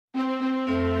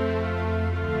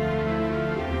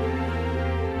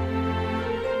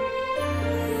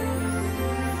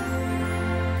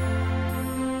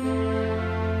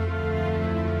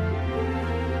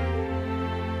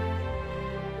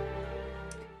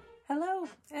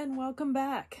and welcome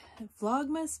back.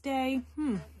 Vlogmas day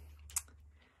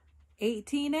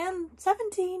 18 and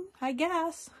 17, I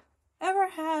guess. Ever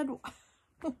had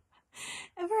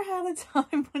a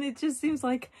time when it just seems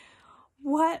like,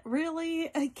 what, really?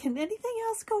 Can anything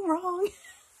else go wrong?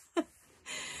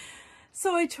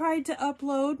 So I tried to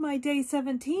upload my day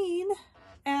 17,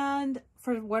 and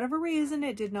for whatever reason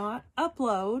it did not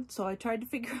upload. So I tried to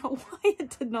figure out why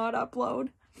it did not upload,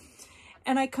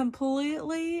 and I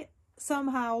completely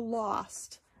somehow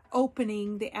lost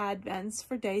opening the advents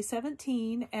for day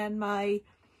 17 and my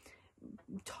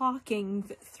talking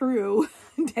through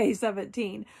day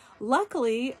 17.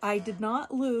 Luckily, I did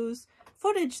not lose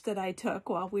footage that I took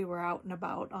while we were out and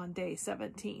about on day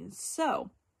 17.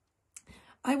 So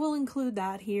I will include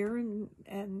that here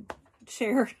and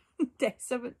share day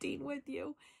 17 with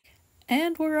you.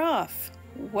 And we're off.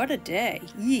 What a day.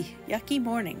 Yee, yucky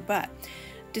morning, but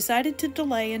decided to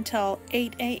delay until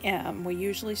 8 a.m. We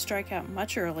usually strike out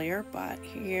much earlier, but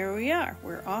here we are.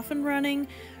 We're off and running.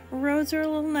 Roads are a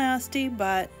little nasty,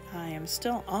 but I am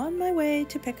still on my way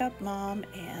to pick up Mom,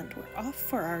 and we're off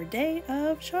for our day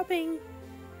of shopping.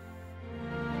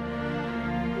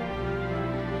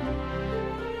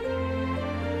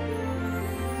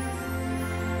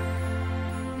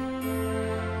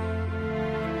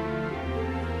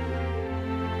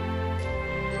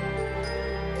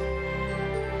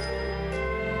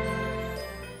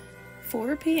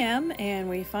 4 p.m. and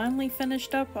we finally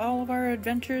finished up all of our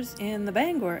adventures in the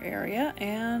Bangor area,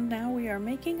 and now we are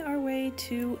making our way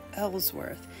to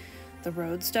Ellsworth. The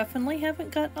roads definitely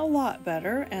haven't gotten a lot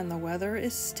better, and the weather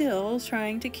is still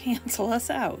trying to cancel us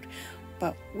out,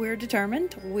 but we're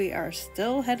determined. We are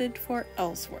still headed for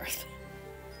Ellsworth.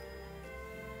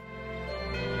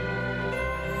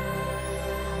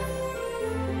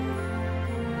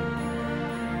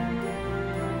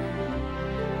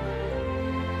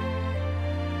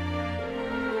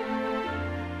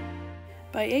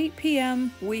 By 8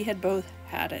 p.m., we had both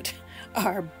had it.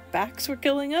 Our backs were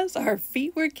killing us, our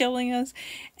feet were killing us,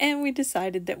 and we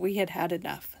decided that we had had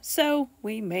enough. So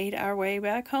we made our way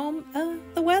back home.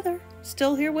 The weather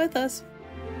still here with us.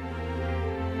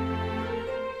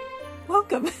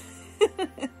 Welcome.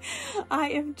 I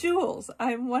am JULZ.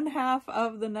 I'm one half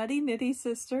of the Nutty Knitty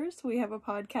Sisters. We have a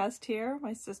podcast here,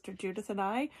 my sister Judith and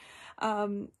I.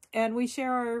 And we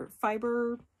share our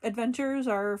fiber adventures,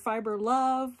 our fiber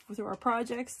love through our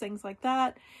projects, things like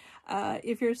that.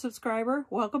 If you're a subscriber,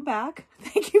 welcome back.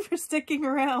 Thank you for sticking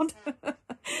around.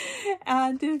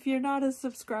 And if you're not a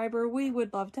subscriber, we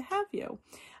would love to have you.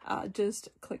 Just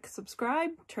click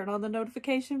subscribe, turn on the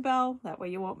notification bell. That way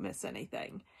you won't miss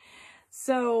anything.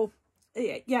 So,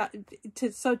 yeah,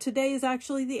 so today is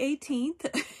actually the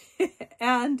 18th.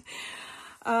 And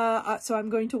so I'm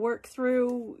going to work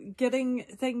through getting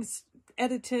things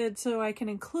edited so I can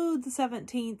include the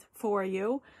 17th for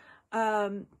you.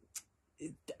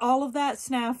 All of that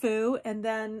snafu, and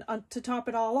then to top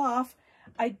it all off,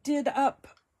 I did up,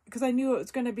 because I knew it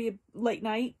was going to be a late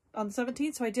night on the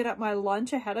 17th, so I did up my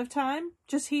lunch ahead of time,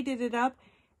 just heated it up,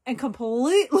 and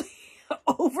completely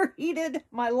overheated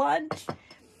my lunch.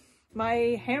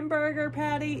 My hamburger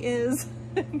patty is...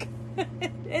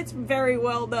 it's very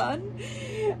well done.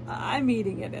 I'm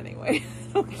eating it anyway.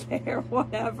 I don't care,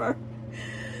 whatever.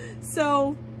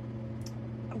 So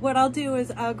what I'll do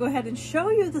is I'll go ahead and show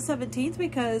you the 17th,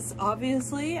 because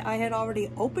obviously I had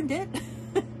already opened it.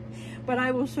 But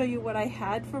I will show you what I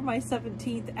had for my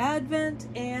 17th advent,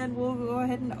 and we'll go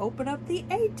ahead and open up the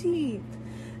 18th.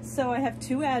 So I have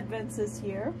two advents this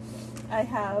year. I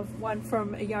have one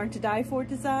from Yarn to Die For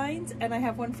Designs, and I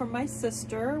have one from my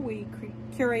sister. We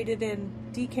curated in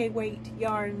DK weight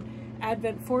yarn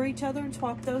advent for each other and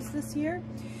swapped those this year.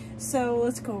 So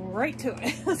let's go right to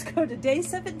it. Let's go to day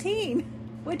 17,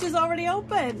 which is already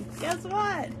open. Guess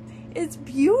what? It's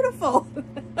beautiful.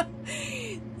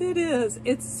 It is.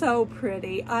 It's so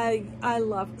pretty. I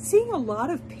love seeing a lot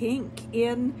of pink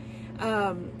in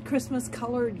Christmas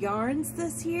colored yarns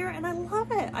this year, and I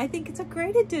love it. I think it's a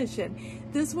great addition.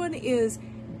 This one is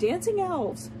Dancing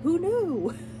Elves. Who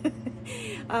knew?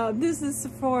 This is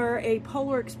for a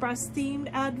Polar Express themed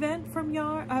advent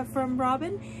from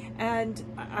Robin, and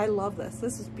I love this.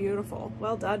 This is beautiful.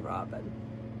 Well done, Robin.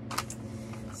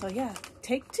 So yeah,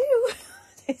 take two.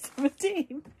 Day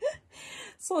 17.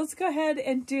 So let's go ahead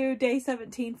and do day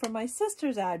 17 from my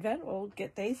sister's advent. We'll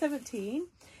get day 17.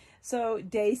 So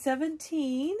day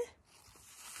 17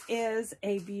 is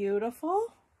a beautiful,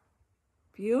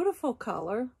 beautiful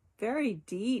color. Very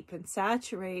deep and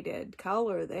saturated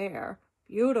color there.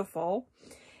 Beautiful.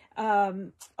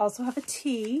 Also have a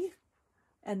tea.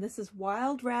 And this is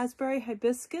Wild Raspberry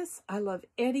Hibiscus. I love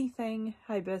anything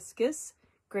hibiscus.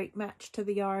 Great match to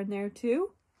the yarn there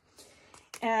too.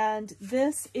 And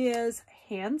this is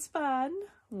hand spun,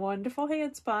 wonderful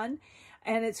hand spun,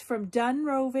 and it's from Dun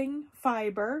Roving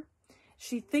Fiber.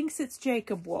 She thinks it's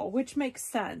Jacob wool, which makes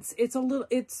sense. It's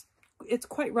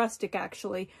quite rustic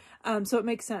actually, so it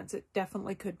makes sense. It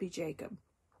definitely could be Jacob.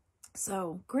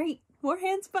 So great, more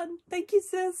hand spun. Thank you,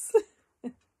 sis.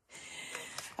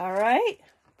 All right,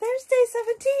 there's day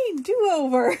 17,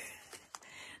 do-over.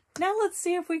 Now let's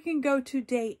see if we can go to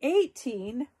day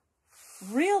 18,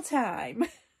 real time.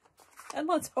 And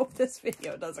let's hope this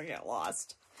video doesn't get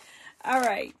lost. All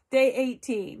right, day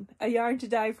 18, a yarn to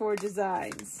die for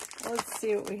designs. Let's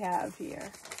see what we have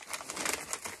here.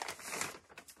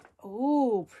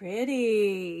 Oh,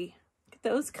 pretty. Look at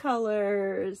those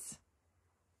colors.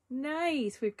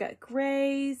 Nice. We've got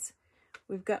grays.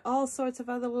 We've got all sorts of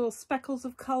other little speckles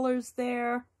of colors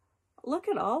there. Look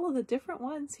at all of the different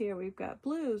ones here. We've got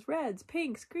blues, reds,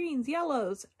 pinks, greens,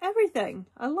 yellows, everything.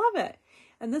 I love it.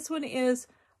 And this one is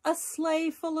a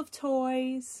sleigh full of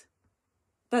toys.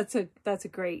 That's a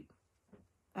great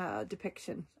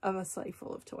depiction of a sleigh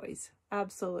full of toys.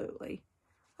 Absolutely.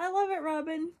 I love it,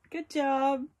 Robin. Good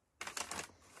job.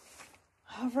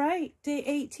 All right, day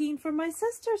 18 for my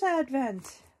sister's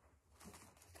advent.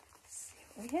 Let's see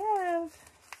what we have.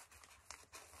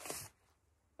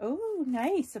 Oh,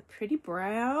 nice. A pretty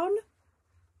brown.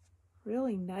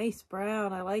 Really nice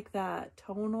brown. I like that.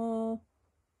 Tonal.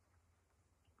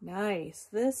 Nice.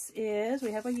 This is,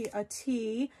 we have a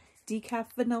tea,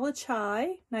 decaf vanilla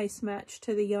chai. Nice match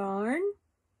to the yarn.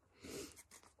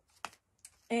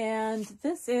 And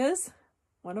this is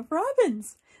one of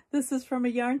Robin's. This is from a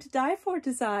Yarn to Die For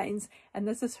Designs. And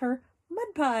this is her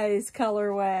Mud Pies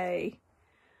colorway.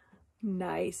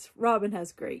 Nice. Robin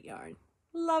has great yarn.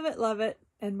 Love it, love it.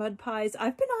 And Mud Pies,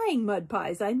 I've been eyeing Mud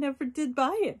Pies. I never did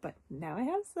buy it, but now I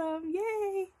have some.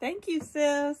 Yay. Thank you,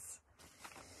 sis.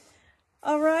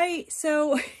 All right,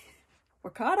 so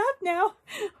we're caught up now.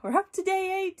 We're up to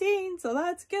day 18, so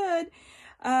that's good.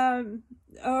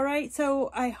 All right,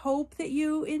 so I hope that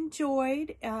you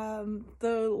enjoyed the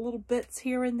little bits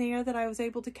here and there that I was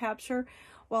able to capture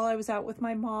while I was out with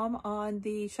my mom on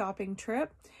the shopping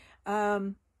trip.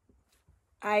 I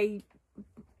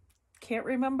can't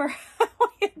remember how I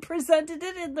had presented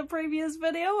it in the previous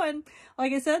video, and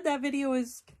like I said, that video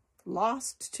is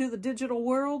lost to the digital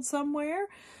world somewhere.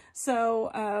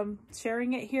 So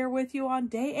sharing it here with you on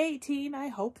day 18. I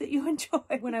hope that you enjoy.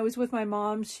 When I was with my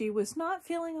mom, she was not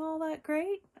feeling all that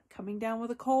great, coming down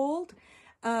with a cold,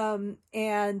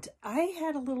 and I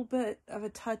had a little bit of a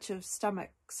touch of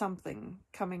stomach something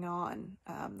coming on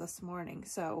this morning.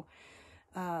 So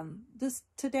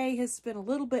today has been a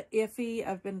little bit iffy.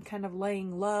 I've been kind of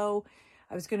laying low.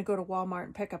 I was going to go to Walmart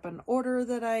and pick up an order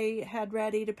that I had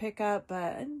ready to pick up,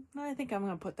 but I think I'm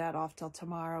going to put that off till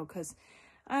tomorrow because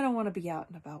I don't want to be out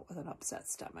and about with an upset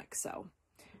stomach. So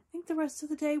I think the rest of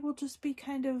the day will just be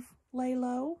kind of lay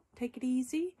low, take it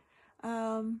easy.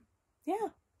 Yeah,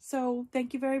 so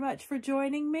thank you very much for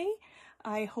joining me.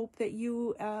 I hope that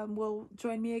you will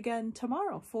join me again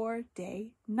tomorrow for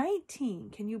day 19.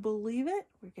 Can you believe it?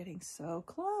 We're getting so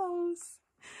close.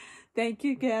 Thank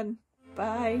you again.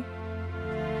 Bye.